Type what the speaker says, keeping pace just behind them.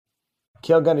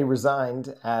Cale Gundy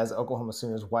resigned as Oklahoma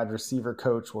Sooners wide receiver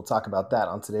coach. We'll talk about that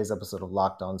on today's episode of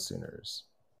Locked On Sooners.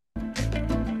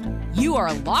 You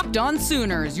are Locked On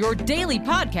Sooners, your daily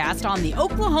podcast on the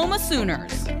Oklahoma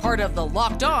Sooners. Part of the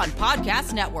Locked On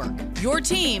Podcast Network, your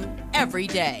team every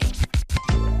day.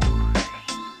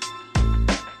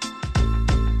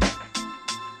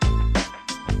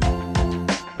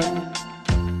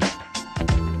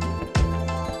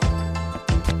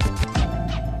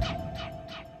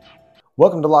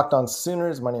 Welcome to Locked On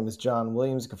Sooners. My name is John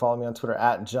Williams. You can follow me on Twitter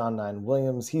at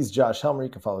John9Williams. He's Josh Helmer.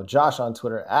 You can follow Josh on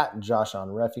Twitter at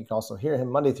JoshOnRef. You can also hear him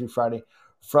Monday through Friday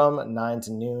from 9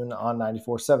 to noon on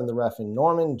 94.7 The Ref in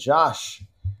Norman. Josh,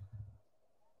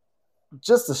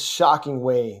 just a shocking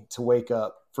way to wake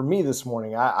up for me this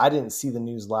morning. I didn't see the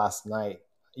news last night.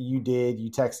 You did.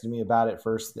 You texted me about it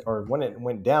first, or when it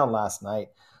went down last night.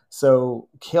 So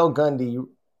Cale Gundy,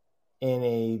 in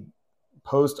a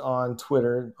post on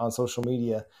Twitter, on social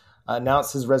media,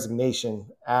 announced his resignation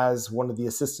as one of the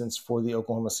assistants for the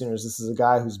Oklahoma Sooners. This is a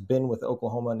guy who's been with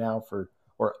Oklahoma now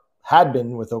or had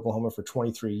been with Oklahoma for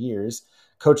 23 years,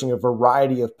 coaching a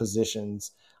variety of positions,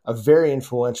 a very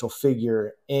influential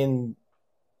figure in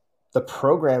the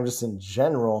program just in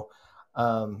general,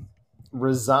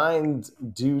 resigned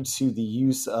due to the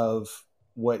use of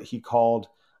what he called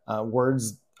a word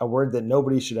that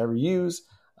nobody should ever use.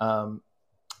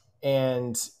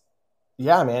 And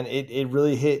yeah, man, it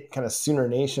really hit kind of Sooner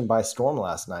Nation by storm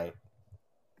last night.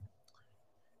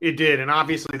 It did. And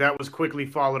obviously that was quickly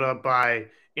followed up by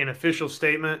an official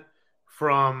statement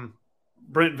from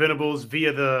Brent Venables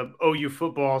via the OU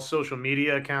football social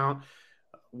media account,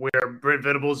 where Brent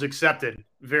Venables accepted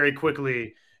very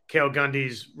quickly Cale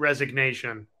Gundy's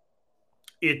resignation.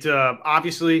 It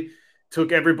obviously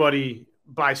took everybody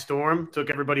by storm, took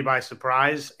everybody by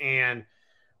surprise. And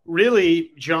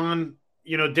really, John,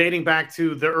 dating back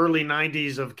to the early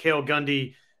 90s of Cale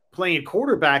Gundy playing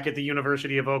quarterback at the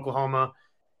University of Oklahoma,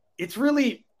 it's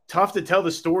really tough to tell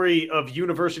the story of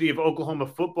University of Oklahoma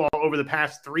football over the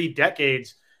past 3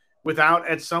 decades without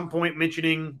at some point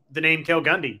mentioning the name Cale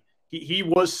Gundy. He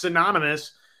was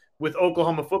synonymous with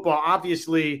Oklahoma football.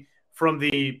 Obviously, from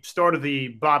the start of the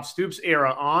Bob Stoops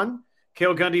era on,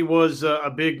 Cale Gundy was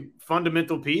a big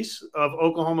fundamental piece of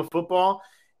Oklahoma football.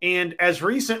 And as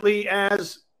recently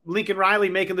as Lincoln Riley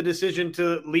making the decision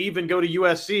to leave and go to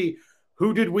USC,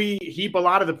 who did we heap a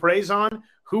lot of the praise on?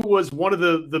 Who was one of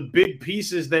the big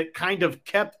pieces that kind of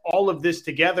kept all of this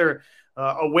together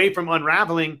away from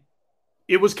unraveling?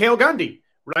 It was Cale Gundy,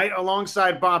 right,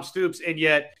 alongside Bob Stoops. And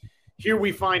yet here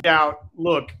we find out,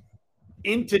 look,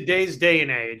 in today's day and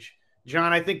age,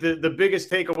 John, I think the biggest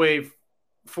takeaway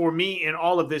for me in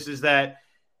all of this is that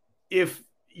if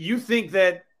you think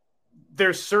that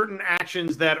there's certain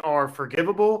actions that are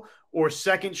forgivable or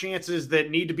second chances that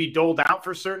need to be doled out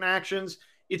for certain actions,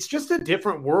 it's just a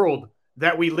different world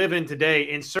that we live in today.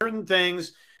 In certain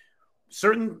things,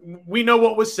 we know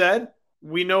what was said.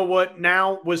 We know what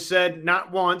now was said,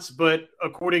 not once, but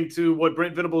according to what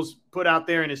Brent Venables put out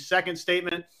there in his second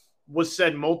statement, was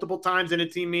said multiple times in a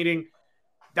team meeting.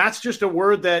 That's just a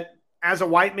word that, as a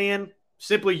white man,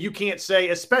 simply you can't say,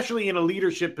 especially in a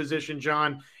leadership position,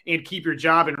 John, and keep your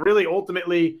job. And really,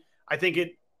 ultimately, I think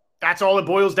that's all it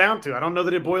boils down to. I don't know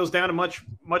that it boils down to much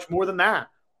more than that.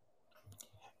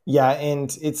 Yeah,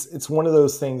 and it's one of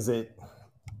those things that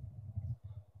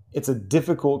it's a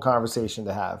difficult conversation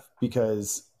to have,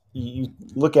 because you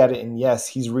look at it and yes,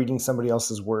 he's reading somebody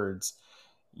else's words.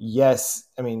 Yes,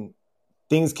 I mean,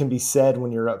 things can be said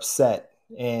when you're upset.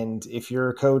 And if you're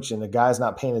a coach and the guy's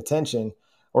not paying attention,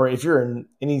 or if you're in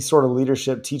any sort of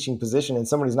leadership teaching position and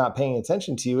somebody's not paying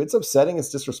attention to you, it's upsetting, it's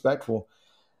disrespectful.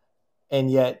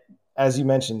 And yet, as you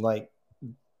mentioned, like,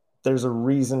 there's a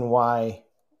reason why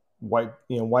white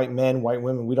men, white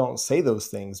women, we don't say those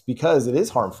things, because it is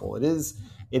harmful.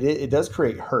 It does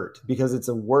create hurt, because it's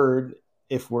a word,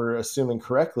 if we're assuming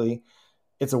correctly,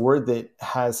 it's a word that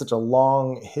has such a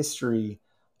long history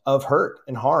of hurt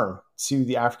and harm to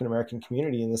the African-American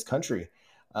community in this country.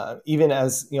 Even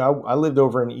as, I lived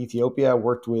over in Ethiopia, I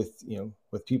worked with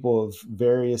people of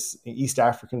various East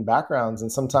African backgrounds,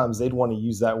 and sometimes they'd want to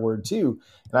use that word too.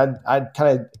 And I'd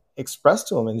kind of express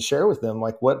to them and share with them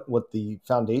like what the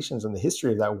foundations and the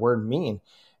history of that word mean,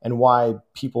 and why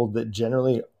people that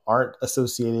generally aren't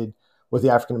associated with the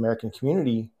African-American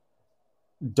community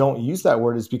don't use that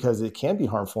word, is because it can be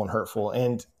harmful and hurtful.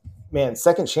 And man,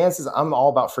 second chances, I'm all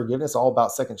about forgiveness, all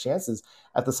about second chances.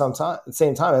 At the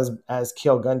same time, as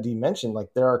Cale Gundy mentioned,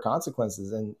 like, there are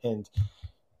consequences. And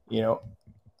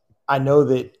I know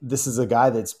that this is a guy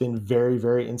that's been very,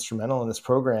 very instrumental in this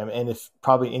program. And if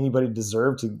probably anybody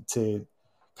deserved to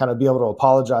kind of be able to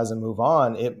apologize and move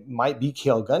on, it might be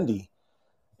Cale Gundy.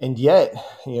 And yet,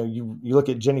 you look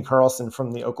at Jenny Carlson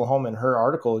from the Oklahoma in her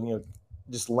article,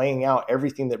 just laying out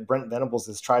everything that Brent Venables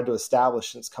has tried to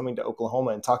establish since coming to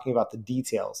Oklahoma and talking about the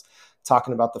details,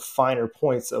 talking about the finer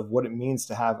points of what it means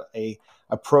to have a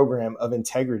program of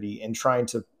integrity and trying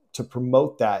to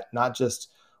promote that, not just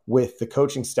with the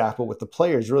coaching staff, but with the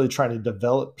players, really trying to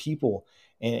develop people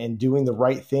and doing the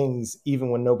right things, even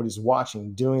when nobody's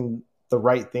watching, doing the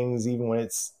right things, even when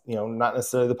it's, not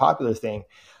necessarily the popular thing.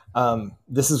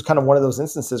 This is kind of one of those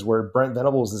instances where Brent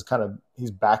Venables is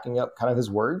he's backing up kind of his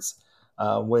words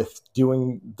with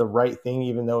doing the right thing,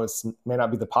 even though it may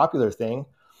not be the popular thing.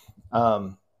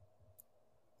 I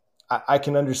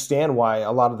can understand why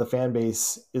a lot of the fan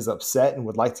base is upset and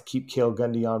would like to keep Cale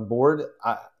Gundy on board.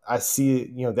 I see,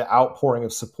 the outpouring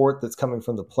of support that's coming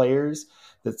from the players,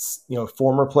 that's,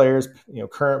 former players,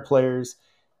 current players.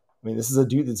 I mean, this is a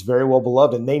dude that's very well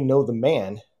beloved, and they know the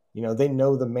man, they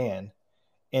know the man.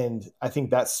 And I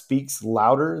think that speaks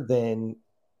louder than,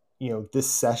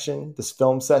 this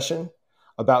film session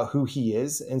about who he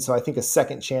is. And so I think a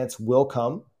second chance will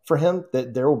come for him,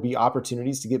 that there will be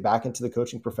opportunities to get back into the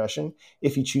coaching profession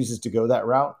if he chooses to go that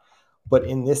route. But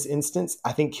in this instance,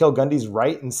 I think Cale Gundy's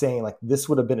right in saying, like, this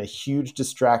would have been a huge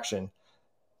distraction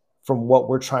from what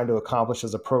we're trying to accomplish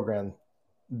as a program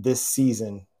this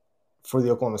season for the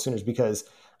Oklahoma Sooners, because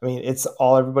I mean, it's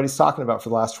all everybody's talking about for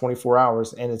the last 24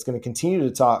 hours, and it's going to continue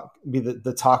to be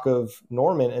the talk of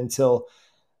Norman until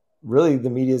really the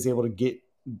media is able to get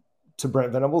to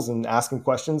Brent Venables and ask him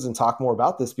questions and talk more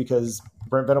about this, because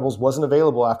Brent Venables wasn't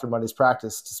available after Monday's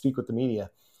practice to speak with the media.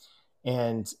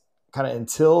 And kind of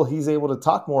until he's able to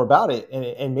talk more about it,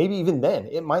 and maybe even then,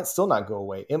 it might still not go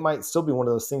away. It might still be one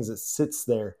of those things that sits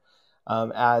there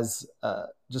as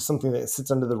just something that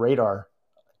sits under the radar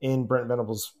in Brent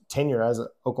Venables' tenure as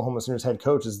Oklahoma Sooners head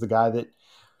coach, is the guy that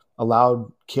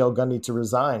allowed Cale Gundy to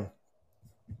resign.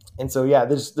 And so, yeah,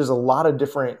 there's a lot of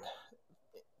different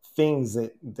things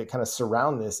that kind of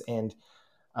surround this. And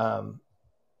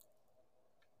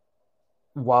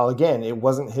while, again, it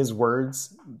wasn't his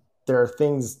words, there are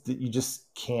things that you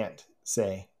just can't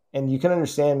say. And you can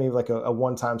understand maybe like a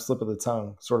one-time slip of the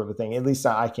tongue sort of a thing. At least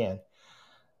I can.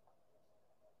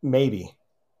 Maybe.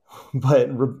 But,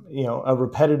 a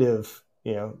repetitive,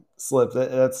 slip,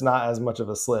 that's not as much of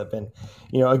a slip. And,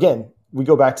 again, we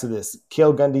go back to this.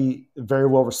 Cale Gundy, very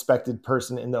well-respected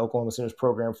person in the Oklahoma Sooners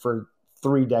program for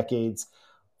 3 decades,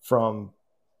 from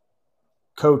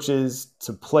coaches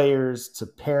to players to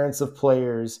parents of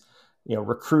players,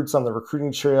 recruits on the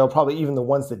recruiting trail, probably even the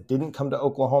ones that didn't come to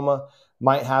Oklahoma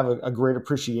might have a great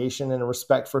appreciation and a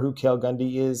respect for who Cale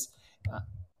Gundy is.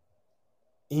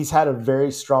 He's had a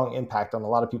very strong impact on a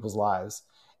lot of people's lives.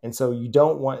 And so you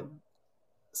don't want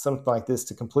something like this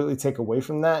to completely take away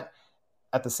from that.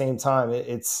 At the same time,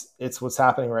 it's what's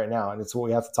happening right now, and it's what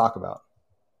we have to talk about.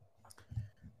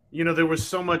 There was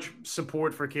so much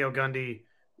support for Cale Gundy,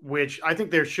 which I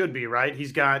think there should be, right?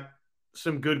 He's got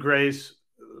some good grades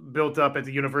built up at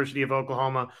the University of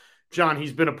Oklahoma. John,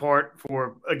 he's been a part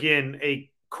for, again, a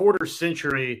quarter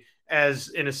century as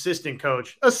an assistant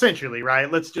coach, essentially,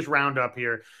 right? Let's just round up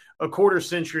here. A quarter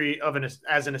century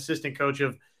as an assistant coach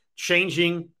of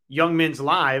changing young men's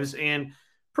lives, and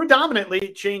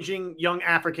predominantly changing young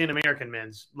African-American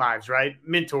men's lives, right?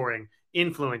 Mentoring,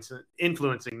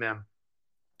 influencing them.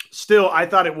 Still, I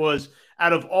thought it was,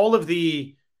 out of all of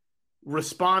the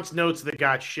response notes that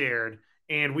got shared,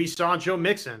 and we saw Joe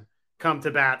Mixon come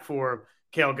to bat for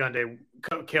Cale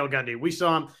Gundy. We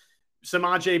saw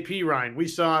Samaje Perine. We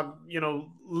saw,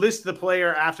 list the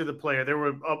player after the player. There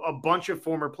were a bunch of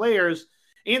former players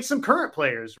and some current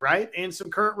players, right? And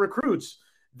some current recruits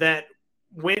that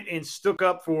went and stuck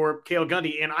up for Cale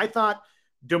Gundy. And I thought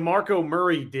DeMarco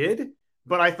Murray did,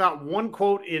 but I thought one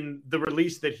quote in the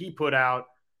release that he put out,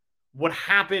 what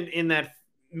happened in that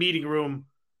meeting room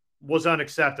was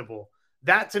unacceptable.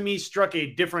 That to me struck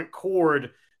a different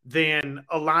chord than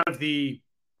a lot of the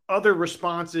other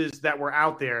responses that were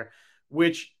out there,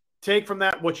 which, take from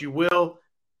that what you will.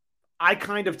 I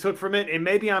kind of took from it, and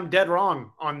maybe I'm dead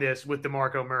wrong on this with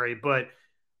DeMarco Murray, but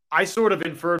I sort of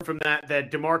inferred from that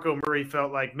DeMarco Murray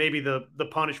felt like maybe the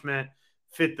punishment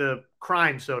fit the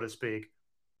crime, so to speak.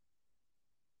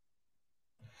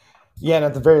 Yeah, and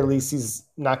at the very least, he's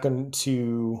not going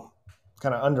to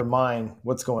kind of undermine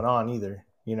what's going on either.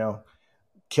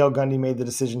 Cale Gundy made the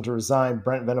decision to resign.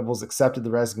 Brent Venables accepted the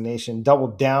resignation,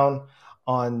 doubled down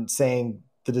on saying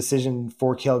the decision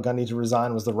for Cale Gundy to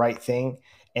resign was the right thing.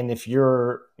 And if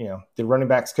you're, the running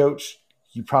backs coach,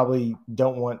 you probably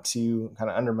don't want to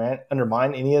kind of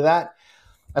undermine any of that.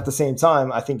 At the same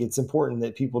time, I think it's important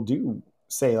that people do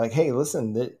say like, hey,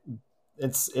 listen,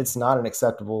 it's not an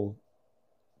acceptable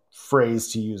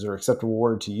phrase to use or acceptable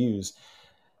word to use.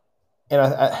 And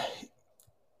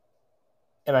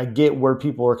I get where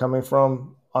people are coming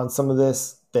from on some of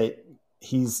this, that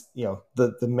he's,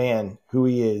 the man, who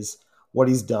he is, what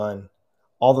he's done,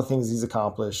 all the things he's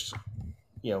accomplished,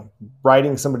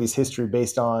 writing somebody's history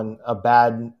based on a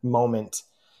bad moment.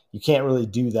 You can't really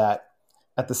do that.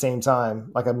 At the same time,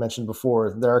 like I mentioned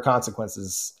before, there are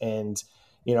consequences. And,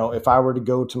 if I were to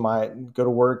go to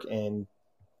work and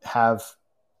have,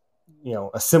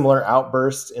 a similar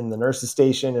outburst in the nurse's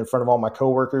station in front of all my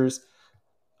coworkers,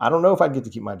 I don't know if I'd get to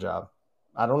keep my job.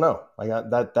 I don't know. Like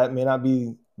that may not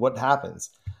be what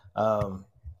happens. And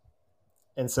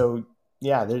so,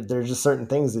 yeah, there's just certain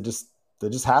things that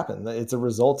just happen. It's a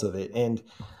result of it. And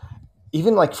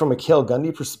even like from a Cale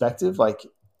Gundy perspective, like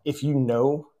if you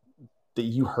know that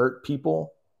you hurt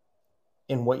people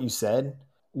in what you said,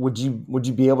 would you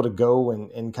be able to go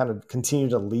and kind of continue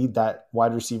to lead that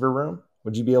wide receiver room?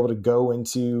 Would you be able to go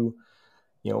into,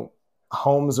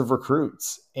 homes of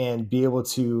recruits and be able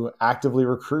to actively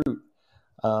recruit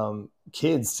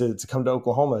kids to come to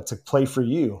Oklahoma to play for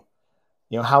you?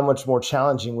 How much more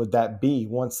challenging would that be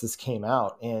once this came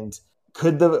out? And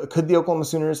could the Oklahoma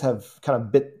Sooners have kind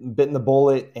of bitten the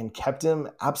bullet and kept him?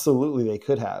 Absolutely, they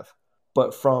could have.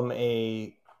 But from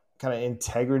a kind of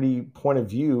integrity point of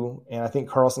view, and I think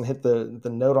Carlson hit the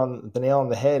nail on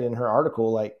the head in her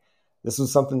article, like this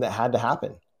was something that had to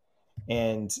happen.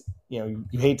 And, you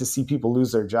hate to see people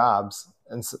lose their jobs,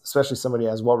 and especially somebody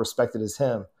as well respected as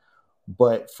him.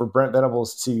 But for Brent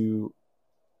Venables to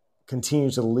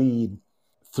continue to lead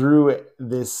through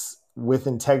this with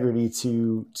integrity,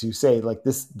 to say like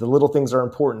this, the little things are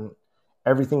important,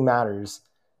 everything matters,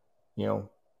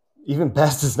 even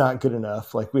best is not good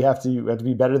enough. Like we have to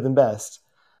be better than best.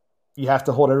 You have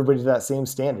to hold everybody to that same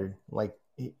standard. Like,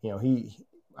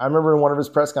 I remember in one of his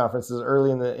press conferences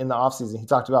early in the offseason, he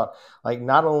talked about like,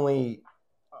 not only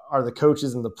are the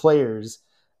coaches and the players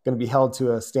going to be held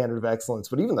to a standard of excellence,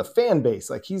 but even the fan base,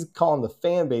 like he's calling the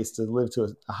fan base to live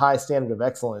to a high standard of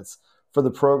excellence for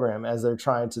the program as they're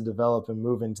trying to develop and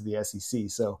move into the SEC.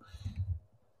 So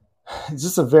it's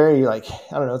just a very, like,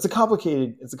 I don't know, it's a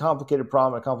complicated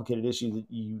problem, a complicated issue that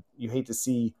you hate to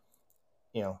see,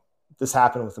 this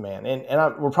happen with the man. And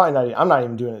I'm not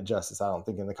even doing it justice, I don't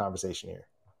think, in the conversation here.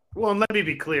 Well, and let me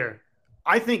be clear.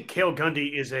 I think Cale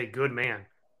Gundy is a good man.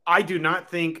 I do not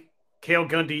think Cale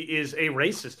Gundy is a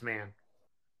racist man.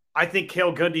 I think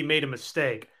Cale Gundy made a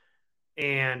mistake.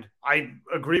 And I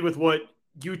agree with what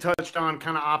you touched on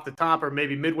kind of off the top or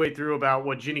maybe midway through about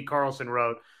what Ginny Carlson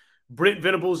wrote. Brent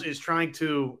Venables is trying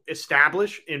to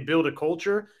establish and build a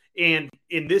culture. And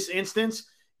in this instance,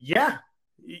 yeah,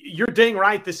 you're dang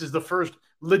right. This is the first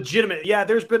legitimate. Yeah,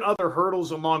 there's been other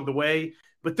hurdles along the way,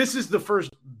 but this is the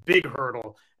first big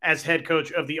hurdle as head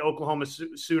coach of the Oklahoma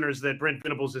Sooners that Brent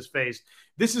Venables has faced.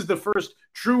 This is the first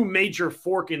true major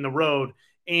fork in the road.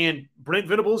 And Brent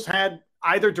Venables had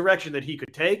either direction that he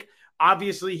could take.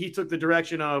 Obviously, he took the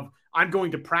direction of, I'm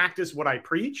going to practice what I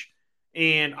preach,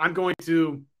 and I'm going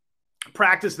to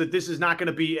practice that this is not going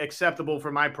to be acceptable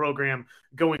for my program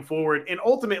going forward. And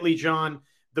ultimately, John,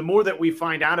 the more that we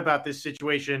find out about this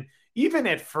situation, even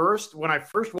at first, when I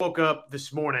first woke up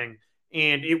this morning,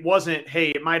 and it wasn't, hey,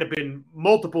 it might have been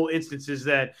multiple instances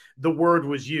that the word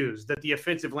was used, that the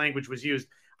offensive language was used.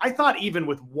 I thought even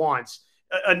with once,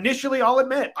 initially, I'll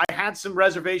admit, I had some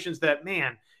reservations that,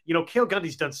 man, Cale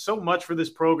Gundy's done so much for this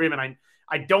program, and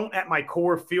I don't at my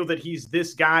core feel that he's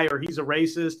this guy or he's a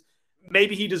racist.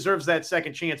 Maybe he deserves that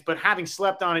second chance, but having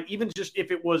slept on it, even just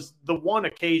if it was the one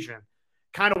occasion,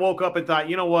 kind of woke up and thought,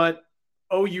 you know what,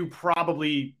 OU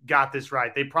probably got this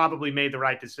right. They probably made the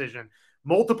right decision.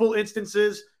 Multiple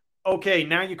instances, okay,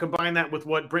 now you combine that with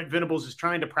what Brent Venables is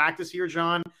trying to practice here,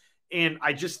 John, and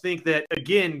I just think that,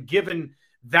 again, given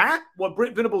that, what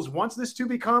Brent Venables wants this to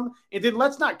become, and then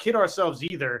let's not kid ourselves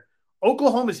either,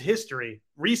 Oklahoma's history,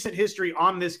 recent history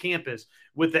on this campus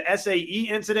with the SAE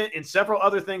incident and several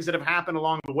other things that have happened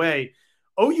along the way,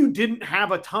 OU didn't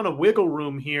have a ton of wiggle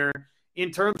room here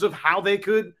in terms of how they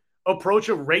could approach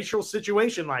a racial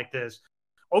situation like this.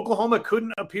 Oklahoma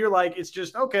couldn't appear like it's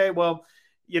just, okay, well,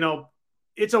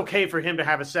 it's okay for him to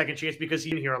have a second chance because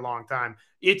he's been here a long time.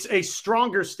 It's a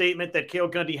stronger statement that Cale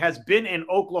Gundy has been an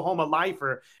Oklahoma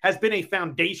lifer, has been a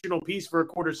foundational piece for a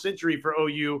quarter century for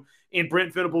OU, and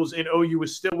Brent Venables and OU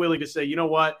is still willing to say, you know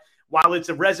what, while it's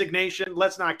a resignation,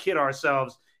 let's not kid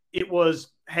ourselves. It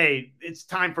was, hey, it's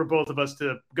time for both of us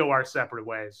to go our separate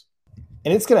ways.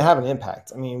 And it's going to have an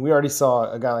impact. I mean, we already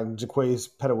saw a guy like Jaquays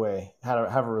Petaway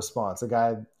have a response, a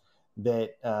guy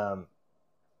that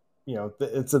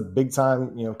it's a big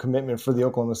time, commitment for the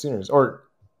Oklahoma Sooners, or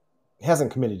he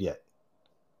hasn't committed yet.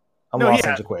 I'm lost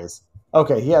on Jaquays.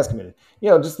 Okay, he has committed.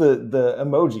 Just the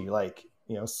emoji, like,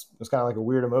 it's kind of like a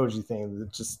weird emoji thing.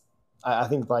 That just, I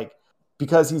think, like,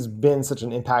 because he's been such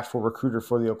an impactful recruiter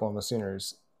for the Oklahoma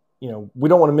Sooners, we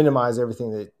don't want to minimize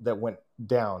everything that went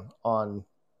down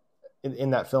in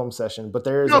that film session, but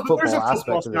there's a football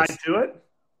aspect to this.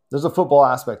 There's a football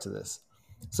aspect to this.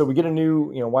 So we get a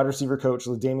new, wide receiver coach.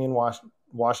 LaDainian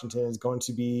Washington is going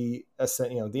to be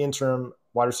the interim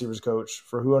wide receivers coach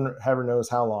for whoever knows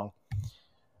how long.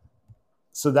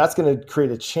 So that's going to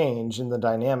create a change in the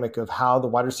dynamic of how the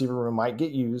wide receiver room might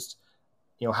get used,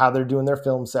 how they're doing their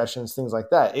film sessions, things like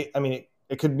that.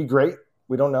 It could be great.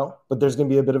 We don't know, but there's going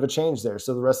to be a bit of a change there.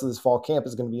 So the rest of this fall camp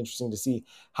is going to be interesting to see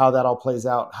how that all plays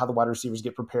out, how the wide receivers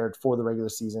get prepared for the regular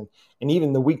season, and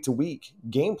even the week-to-week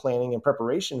game planning and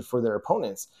preparation for their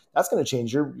opponents. That's going to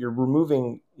change. You're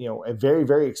removing, a very,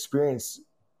 very experienced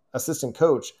assistant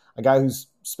coach, a guy who's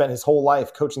spent his whole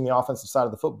life coaching the offensive side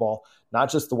of the football,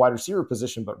 not just the wide receiver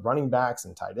position, but running backs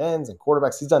and tight ends and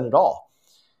quarterbacks. He's done it all.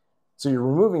 So you're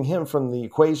removing him from the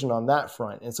equation on that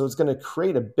front. And so it's going to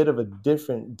create a bit of a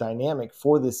different dynamic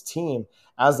for this team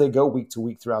as they go week to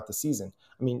week throughout the season.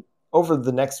 Over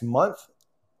the next month,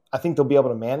 I think they'll be able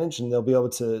to manage and they'll be able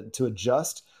to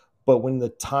adjust. But when the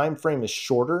time frame is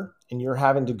shorter and you're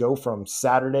having to go from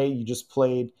Saturday, you just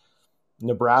played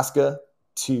Nebraska,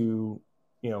 to,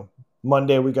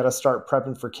 Monday we got to start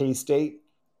prepping for K-State.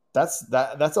 That's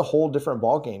a whole different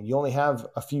ball game. You only have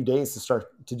a few days to start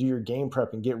to do your game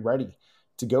prep and get ready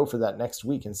to go for that next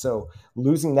week. And so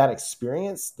losing that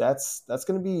experience, that's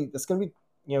going to be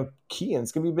key, and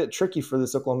it's going to be a bit tricky for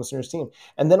this Oklahoma Sooners team.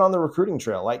 And then on the recruiting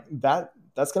trail, like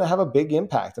that's going to have a big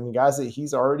impact. Guys that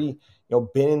he's already,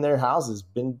 been in their houses,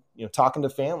 been, talking to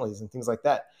families and things like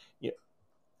that.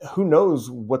 Who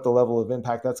knows what the level of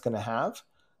impact that's going to have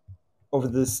over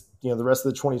this, the rest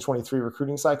of the 2023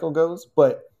 recruiting cycle goes.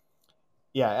 But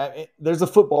yeah, there's a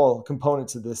football component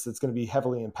to this that's going to be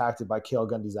heavily impacted by Cale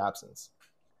Gundy's absence.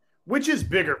 Which is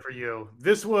bigger for you?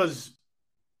 This was,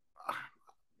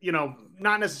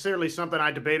 not necessarily something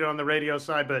I debated on the radio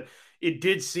side, but it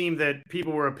did seem that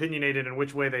people were opinionated in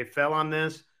which way they fell on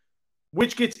this.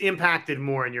 Which gets impacted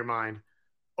more in your mind?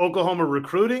 Oklahoma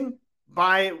recruiting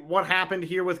by what happened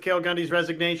here with Cale Gundy's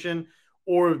resignation,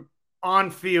 or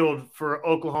on-field for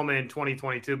Oklahoma in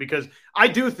 2022? Because I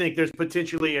do think there's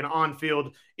potentially an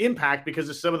on-field impact because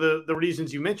of some of the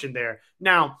reasons you mentioned there.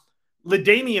 Now,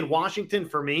 LaDainian Washington,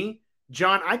 for me,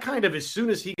 John, I kind of, as soon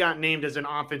as he got named as an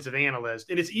offensive analyst,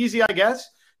 and it's easy, I guess,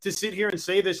 to sit here and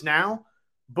say this now,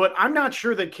 but I'm not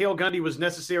sure that Cale Gundy was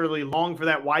necessarily long for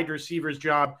that wide receivers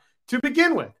job to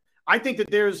begin with. I think that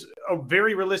there's a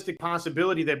very realistic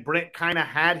possibility that Brent kind of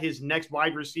had his next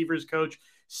wide receivers coach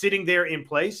sitting there in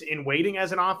place and waiting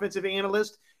as an offensive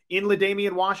analyst in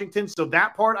LaDainian Washington. So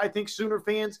that part, I think Sooner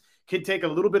fans can take a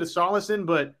little bit of solace in,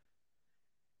 but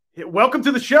welcome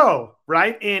to the show,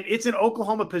 right? And it's an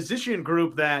Oklahoma position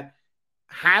group that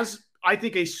has, I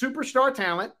think, a superstar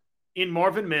talent in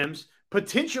Marvin Mims,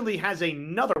 potentially has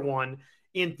another one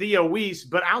in Theo Weiss.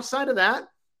 But outside of that,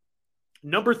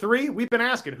 number 3, we've been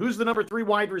asking, who's the number 3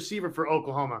 wide receiver for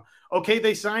Oklahoma? Okay,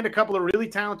 they signed a couple of really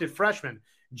talented freshmen.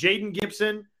 Jaden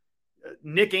Gibson,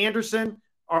 Nick Anderson.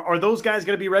 Are those guys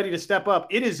going to be ready to step up?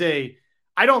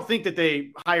 I don't think that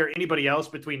they hire anybody else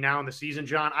between now and the season,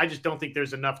 John. I just don't think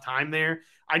there's enough time there.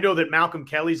 I know that Malcolm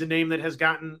Kelly's a name that has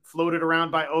gotten floated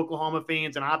around by Oklahoma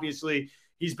fans, and obviously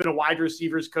he's been a wide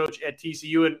receivers coach at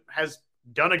TCU and has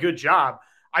done a good job.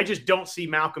 I just don't see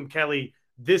Malcolm Kelly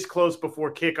this close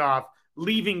before kickoff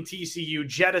leaving TCU,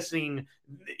 jettisoning,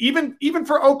 even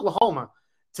for Oklahoma,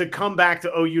 to come back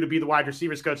to OU to be the wide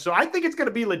receivers coach. So I think it's going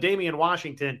to be LaDainian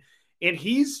Washington, and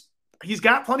he's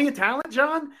got plenty of talent,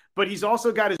 John, but he's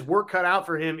also got his work cut out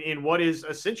for him in what is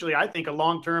essentially, I think, a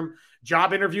long-term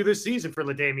job interview this season for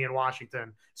LaDainian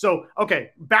Washington. So, okay,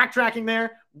 backtracking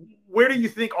there, where do you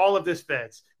think all of this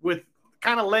fits? With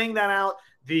kind of laying that out,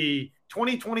 the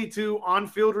 2022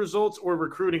 on-field results or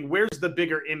recruiting, where's the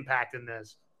bigger impact in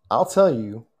this? I'll tell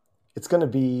you, it's going to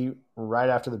be right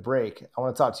after the break. I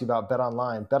want to talk to you about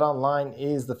BetOnline. BetOnline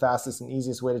is the fastest and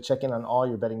easiest way to check in on all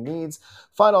your betting needs.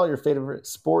 Find all your favorite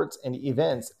sports and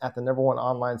events at the #1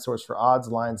 online source for odds,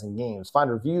 lines, and games. Find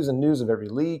reviews and news of every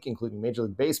league, including Major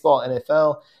League Baseball,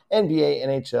 NFL, NBA,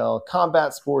 NHL,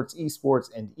 combat sports, esports,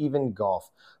 and even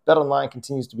golf. BetOnline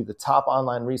continues to be the top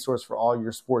online resource for all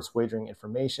your sports wagering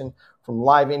information. From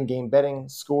live in-game betting,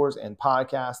 scores, and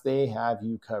podcasts, they have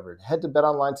you covered. Head to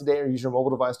BetOnline today or use your mobile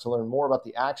device to learn more about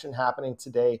the action happening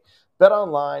today.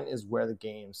 BetOnline is where the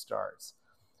game starts.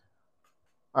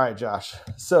 All right, Josh.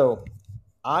 So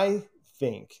I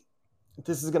think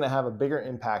this is going to have a bigger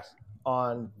impact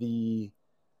on the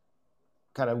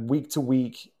kind of week to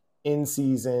week in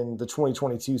season, the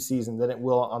 2022 season, than it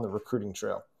will on the recruiting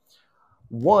trail.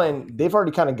 One, they've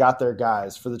already kind of got their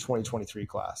guys for the 2023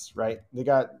 class, right? They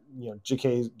got,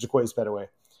 Jaquays Petaway.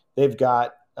 They've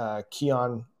got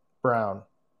Keon Brown.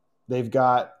 They've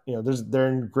got, they're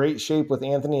in great shape with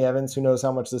Anthony Evans. Who knows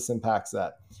how much this impacts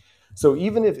that? So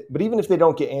even if they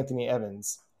don't get Anthony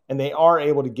Evans and they are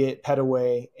able to get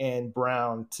Petaway and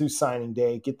Brown to signing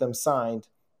day, get them signed,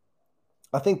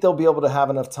 I think they'll be able to have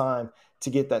enough time to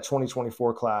get that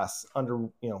 2024 class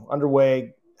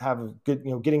underway, have a good,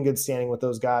 getting good standing with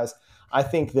those guys. I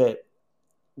think that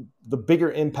the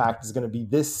bigger impact is going to be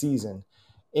this season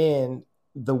in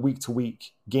the week to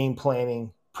week game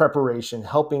planning, preparation,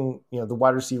 helping, the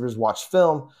wide receivers watch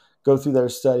film, go through their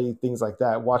study, things like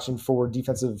that, watching for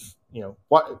defensive,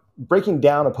 breaking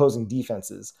down opposing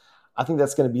defenses. I think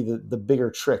that's going to be the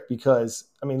bigger trick because,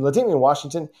 LaDainian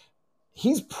Washington,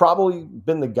 he's probably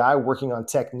been the guy working on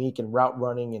technique and route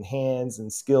running and hands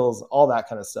and skills, all that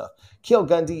kind of stuff. Cale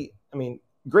Gundy,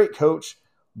 great coach,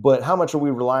 but how much are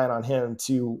we relying on him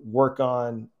to work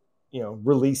on,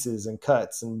 releases and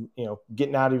cuts and,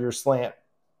 getting out of your slant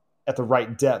at the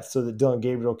right depth so that Dillon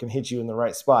Gabriel can hit you in the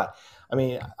right spot?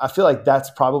 I feel like that's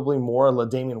probably more a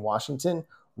LaDainian Washington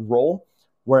role,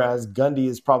 whereas Gundy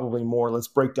is probably more, let's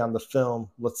break down the film,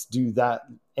 let's do that,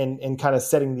 and kind of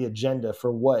setting the agenda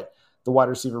for what the wide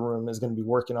receiver room is going to be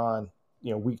working on,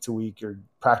 week to week or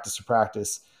practice to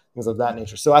practice, things of that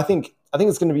nature. So I think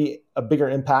it's going to be a bigger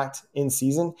impact in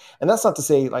season. And that's not to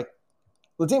say like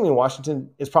LaDainian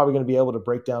Washington is probably going to be able to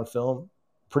break down film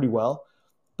pretty well,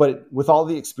 but with all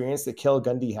the experience that Cale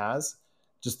Gundy has,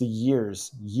 just the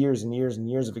years and years and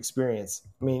years of experience,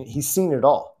 he's seen it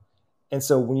all. And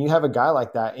so when you have a guy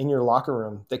like that in your locker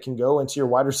room that can go into your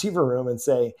wide receiver room and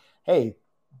say, hey,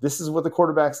 this is what the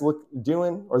quarterbacks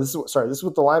doing, or this is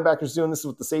what the linebackers doing, this is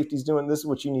what the safety's doing, this is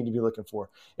what you need to be looking for.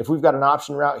 If we've got an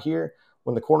option route here,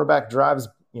 when the cornerback drives,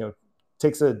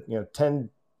 takes a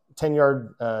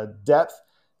 10-yard depth,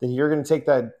 then you're going to take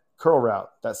that curl route,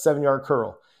 that 7-yard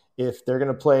curl. If they're going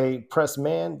to play press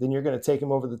man, then you're going to take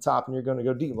him over the top and you're going to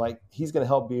go deep. Like he's going to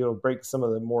help be able to break some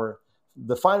of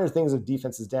the finer things of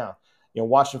defenses down,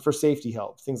 watching for safety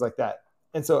help, things like that.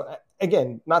 And so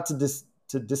again, not to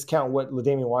discount what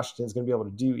LaDainian Washington is going to be able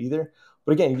to do either.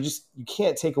 But again, you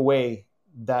can't take away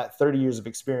that 30 years of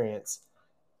experience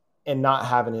and not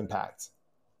have an impact.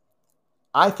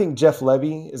 I think Jeff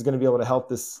Levy is going to be able to help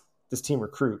this team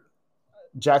recruit.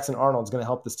 Jackson Arnold is going to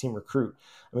help this team recruit.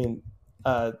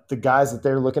 The guys that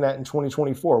they're looking at in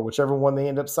 2024, whichever one they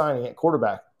end up signing at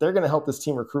quarterback, they're going to help this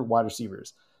team recruit wide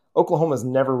receivers. Oklahoma is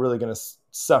never really going to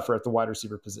suffer at the wide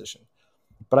receiver position.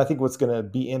 But I think what's going to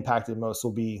be impacted most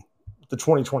will be the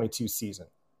 2022 season.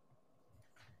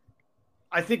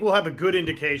 I think we'll have a good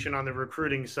indication on the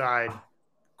recruiting side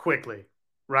quickly,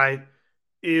 right?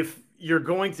 If you're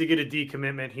going to get a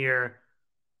decommitment here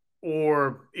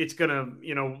or it's going to,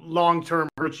 long-term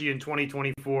hurt you in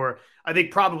 2024, I think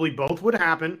probably both would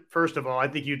happen. First of all, I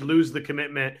think you'd lose the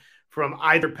commitment from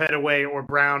either Petaway or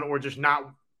Brown or just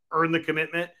not earn the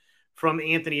commitment from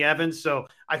Anthony Evans. So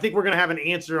I think we're going to have an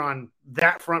answer on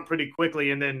that front pretty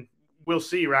quickly. And then we'll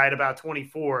see, right, about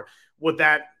 24, what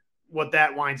that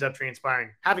winds up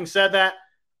transpiring. Having said that,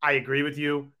 I agree with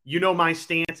you. My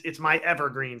stance. It's my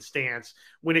evergreen stance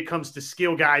when it comes to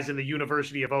skill guys in the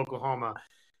University of Oklahoma.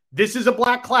 This is a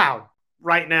black cloud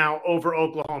right now over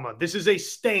Oklahoma. This is a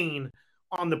stain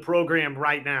on the program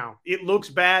right now. It looks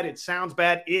bad. It sounds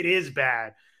bad. It is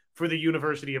bad for the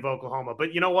University of Oklahoma.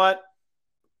 But you know what?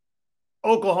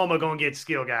 Oklahoma going to get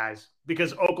skill guys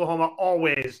because Oklahoma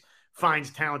always finds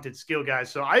talented skill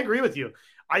guys. So I agree with you.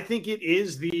 I think it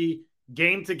is the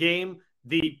game-to-game,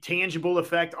 the tangible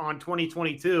effect on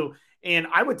 2022. And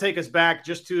I would take us back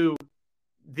just to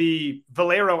the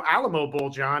Valero Alamo Bowl,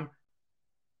 John.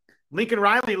 Lincoln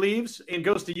Riley leaves and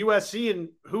goes to USC, and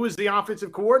who is the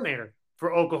offensive coordinator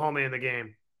for Oklahoma in the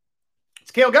game?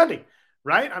 It's Cale Gundy,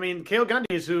 right? Cale Gundy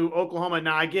is who Oklahoma,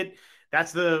 now I get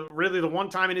that's really the one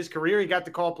time in his career he got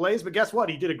to call plays, but guess what?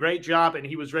 He did a great job, and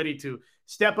he was ready to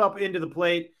step up into the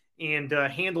plate and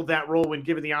handle that role when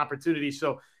given the opportunity.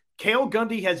 So Cale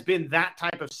Gundy has been that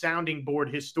type of sounding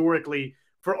board historically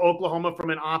for Oklahoma from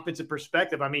an offensive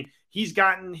perspective. He's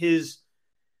gotten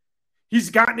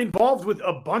involved with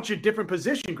a bunch of different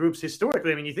position groups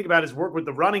historically. You think about his work with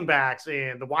the running backs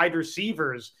and the wide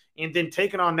receivers, and then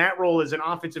taking on that role as an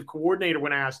offensive coordinator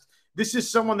when asked. This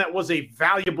is someone that was a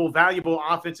valuable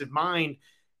offensive mind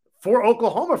for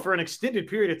Oklahoma for an extended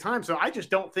period of time. So I just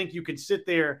don't think you can sit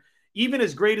there even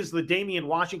as great as LaDainian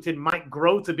Washington might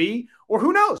grow to be, or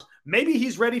who knows, maybe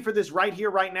he's ready for this right here,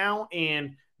 right now.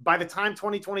 And by the time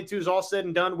 2022 is all said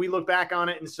and done, we look back on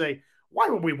it and say, why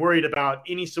were we worried about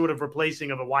any sort of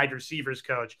replacing of a wide receivers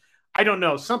coach? I don't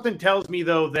know. Something tells me,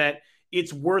 though, that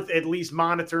it's worth at least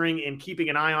monitoring and keeping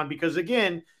an eye on, because,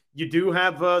 again, you do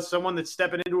have someone that's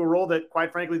stepping into a role that,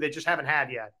 quite frankly, they just haven't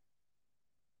had yet.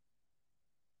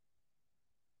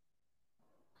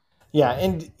 Yeah,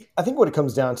 and I think what it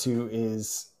comes down to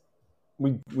is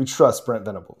we trust Brent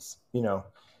Venables. You know,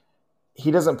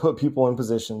 he doesn't put people in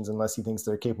positions unless he thinks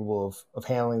they're capable of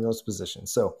handling those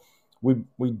positions. So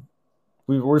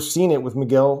we're seeing it with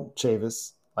Miguel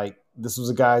Chavis. Like, this was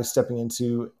a guy stepping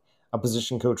into a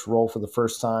position coach role for the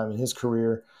first time in his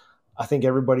career. I think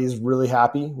everybody is really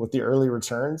happy with the early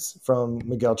returns from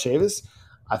Miguel Chavis.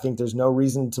 I think there's no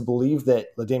reason to believe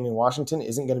that LaDainian Washington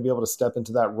isn't going to be able to step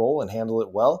into that role and handle it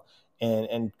well.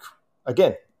 And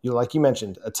again, like you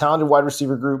mentioned, a talented wide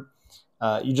receiver group.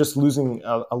 You're just losing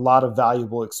a lot of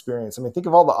valuable experience. I mean, think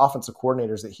of all the offensive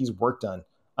coordinators that he's worked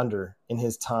under in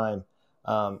his time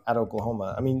at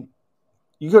Oklahoma. I mean,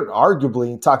 you could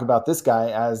arguably talk about this guy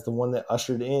as the one that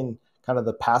ushered in kind of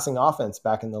the passing offense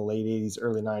back in the late 80s,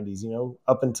 early 90s. You know,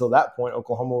 up until that point,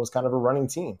 Oklahoma was kind of a running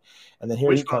team. And then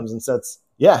here he comes and sets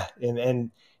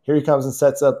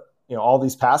up, you know, all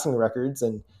these passing records.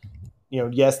 And, you know,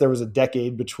 yes, there was a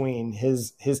decade between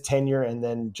his tenure and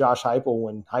then Josh Heupel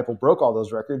when Heupel broke all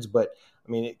those records. But,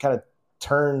 I mean, it kind of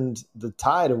turned the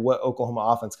tide of what Oklahoma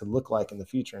offense could look like in the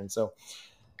future. And so,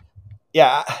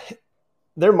 yeah,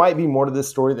 there might be more to this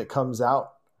story that comes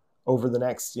out over the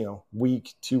next, you know,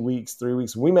 week, 2 weeks, 3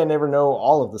 weeks. We may never know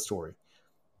all of the story.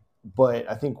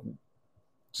 But I think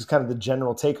just kind of the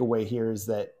general takeaway here is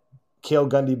that Cale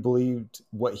Gundy believed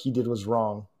what he did was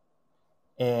wrong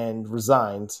and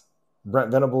resigned.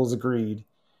 Brent Venables agreed.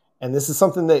 And this is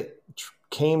something that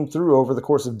came through over the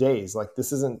course of days. Like,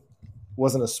 this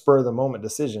wasn't a spur of the moment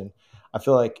decision. I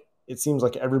feel like it seems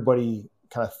like everybody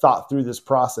kind of thought through this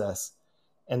process,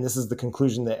 and this is the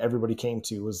conclusion that everybody came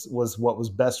to was what was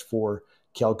best for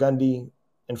Cale Gundy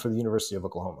and for the University of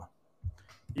Oklahoma.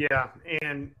 Yeah,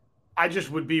 and I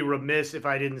just would be remiss if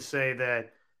I didn't say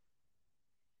that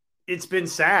it's been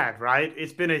sad, right?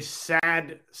 It's been a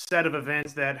sad set of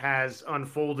events that has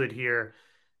unfolded here.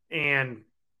 And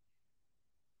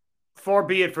far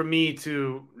be it from me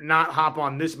to not hop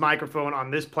on this microphone,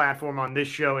 on this platform, on this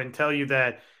show, and tell you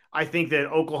that I think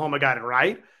that Oklahoma got it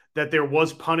right, that there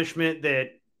was punishment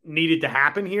that needed to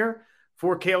happen here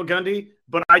for Cale Gundy.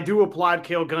 But I do applaud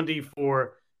Cale Gundy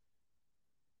for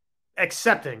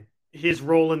accepting his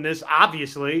role in this,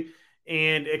 obviously,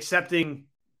 and accepting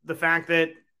the fact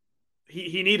that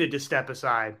he needed to step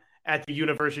aside at the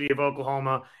University of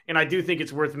Oklahoma. And I do think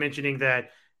it's worth mentioning that,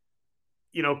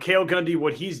 you know, Cale Gundy,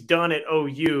 what he's done at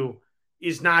OU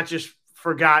is not just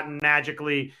forgotten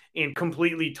magically and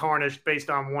completely tarnished based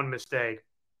on one mistake.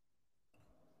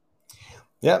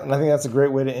 Yeah, and I think that's a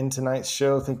great way to end tonight's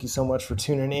show. Thank you so much for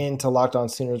tuning in to Locked On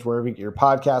Sooners, wherever you get your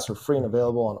podcasts. We're free and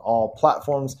available on all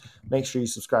platforms. Make sure you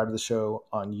subscribe to the show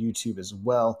on YouTube as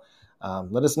well.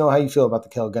 Let us know how you feel about the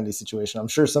Cale Gundy situation. I'm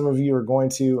sure some of you are going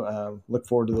to look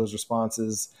forward to those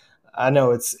responses. I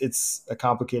know it's a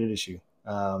complicated issue,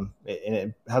 and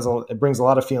it brings a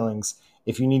lot of feelings.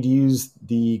 If you need to use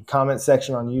the comment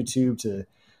section on YouTube to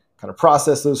kind of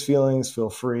process those feelings, feel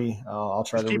free. I'll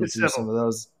try to read through some of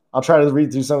those. I'll try to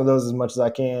read through some of those as much as I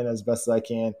can, as best as I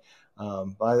can.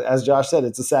 But as Josh said,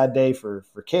 it's a sad day for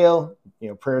Cale. You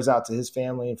know, prayers out to his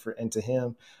family and to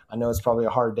him. I know it's probably a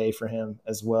hard day for him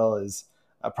as well, as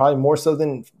probably more so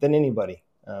than anybody.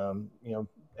 You know,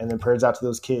 and then prayers out to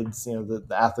those kids. You know,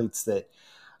 the athletes that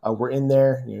were in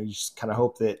there. You know, you just kind of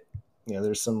hope that, you know,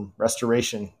 there's some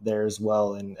restoration there as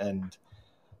well. And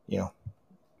you know,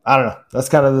 I don't know. That's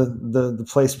kind of the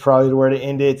place probably where to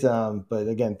end it. But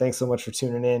again, thanks so much for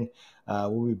tuning in.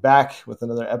 We'll be back with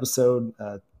another episode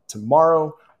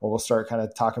tomorrow, where we'll start kind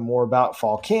of talking more about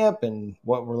fall camp and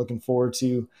what we're looking forward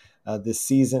to this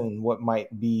season and what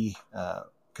might be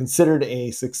considered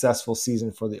a successful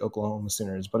season for the Oklahoma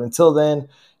Sooners. But until then,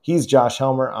 he's Josh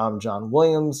Helmer. I'm John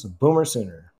Williams, Boomer Sooner.